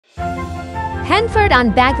Hanford on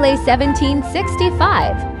Bagley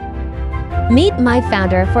 1765. Meet my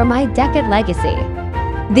founder for my decade legacy,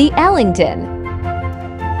 the Ellington.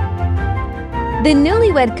 The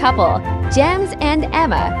newlywed couple, James and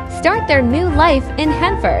Emma, start their new life in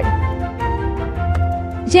Hanford.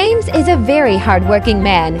 James is a very hardworking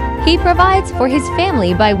man. He provides for his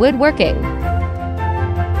family by woodworking.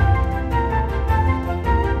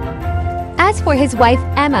 As for his wife,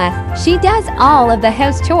 Emma, she does all of the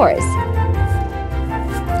house chores.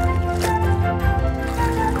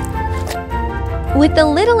 With the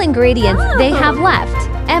little ingredients they have left,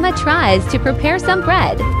 Emma tries to prepare some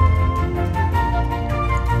bread.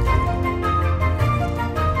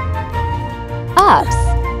 Ups.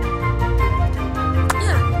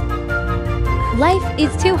 Life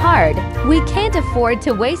is too hard. We can't afford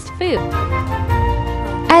to waste food.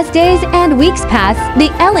 As days and weeks pass,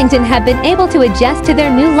 the Ellington have been able to adjust to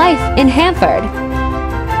their new life in Hanford.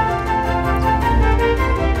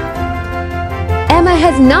 Emma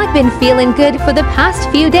has not been feeling good for the past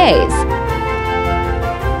few days.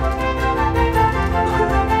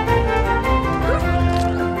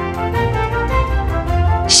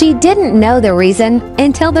 She didn't know the reason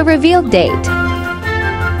until the reveal date.